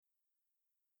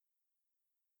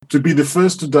to be the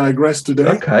first to digress today.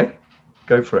 Okay,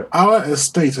 go for it. Our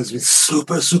estate has been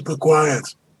super, super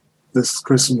quiet this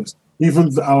Christmas.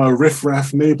 Even our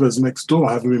riff-raff neighbors next door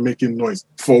haven't been making noise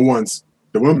for once.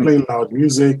 They weren't playing loud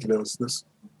music. There was this.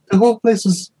 The whole place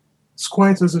was as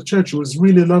quiet as a church. It was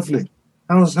really lovely.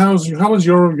 How was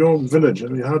your village? I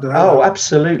mean,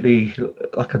 Absolutely,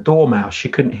 like a dormouse. You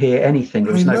couldn't hear anything.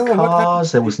 There was no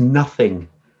cars. There was nothing.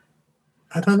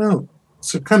 I don't know.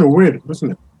 It's kind of weird,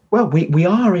 isn't it? Well, we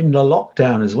are in the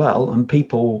lockdown as well, and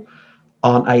people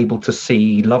aren't able to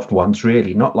see loved ones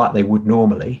really, not like they would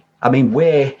normally. For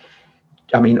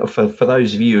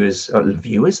those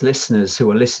listeners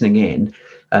who are listening in,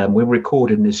 we're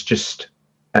recording this just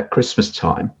at Christmas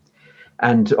time.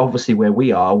 And obviously where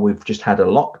we are, we've just had a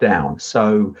lockdown.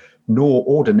 So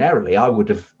ordinarily I would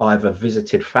have either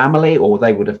visited family or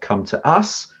they would have come to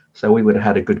us. So we would have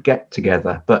had a good get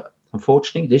together. But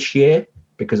unfortunately this year,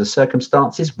 because of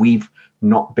circumstances, we've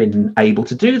not been able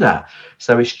to do that.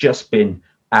 So it's just been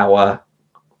our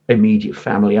immediate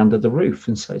family under the roof.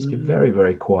 And so it's been very,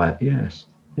 very quiet, yes.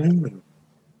 And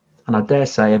I dare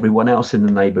say everyone else in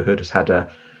the neighbourhood has had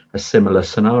a similar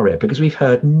scenario, because we've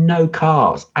heard no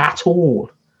cars at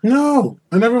all. No,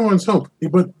 and everyone's home.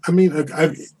 But I mean,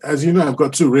 as you know, I've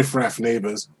got two riff-raff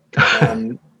neighbors.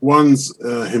 One's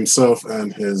himself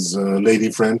and his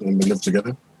lady friend, and they live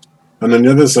together. And on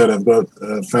the other side, I've got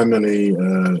a family,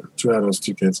 2 adults,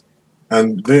 2 kids.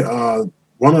 And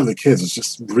one of the kids is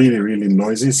just really, really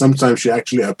noisy. Sometimes she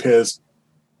actually appears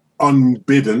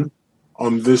unbidden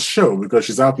on this show because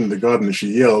she's out in the garden and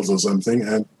she yells or something,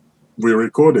 and we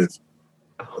record it.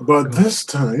 But this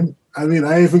time,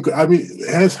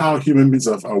 here's how human beings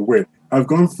are weird. I've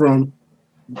gone from,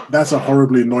 that's a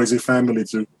horribly noisy family,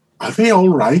 to, are they all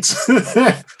right?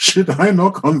 Should I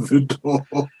knock on the door?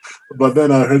 But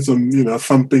then I heard some,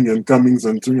 thumping and comings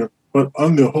and doing. But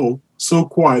on the whole, so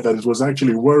quiet that it was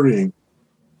actually worrying.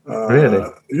 Really?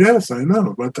 Yes, I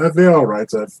know. But they're all right.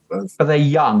 But they're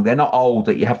young. They're not old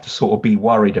that you have to sort of be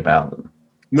worried about them.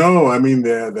 No, I mean,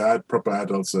 they're proper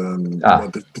adults.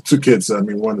 The 2 kids,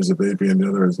 one is a baby and the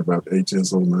other is about 8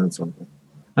 years old now or something.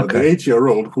 But the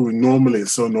 8-year-old, who normally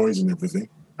is so noisy and everything,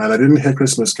 and I didn't hear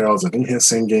Christmas carols, I didn't hear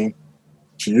singing.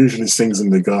 She usually sings in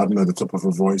the garden at the top of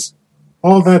her voice.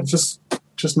 All that just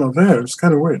not there. It's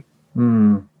kind of weird.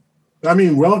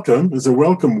 Welcome. It's a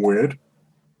welcome weird.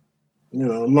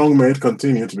 Long may it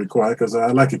continue to be quiet, because I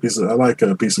like peace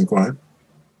and quiet.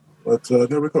 But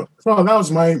there we go. Well, that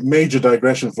was my major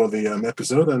digression for the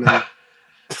episode. And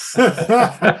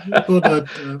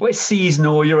it's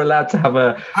seasonal. You're allowed to have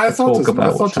a talk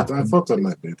about. I thought that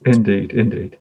might be. Indeed.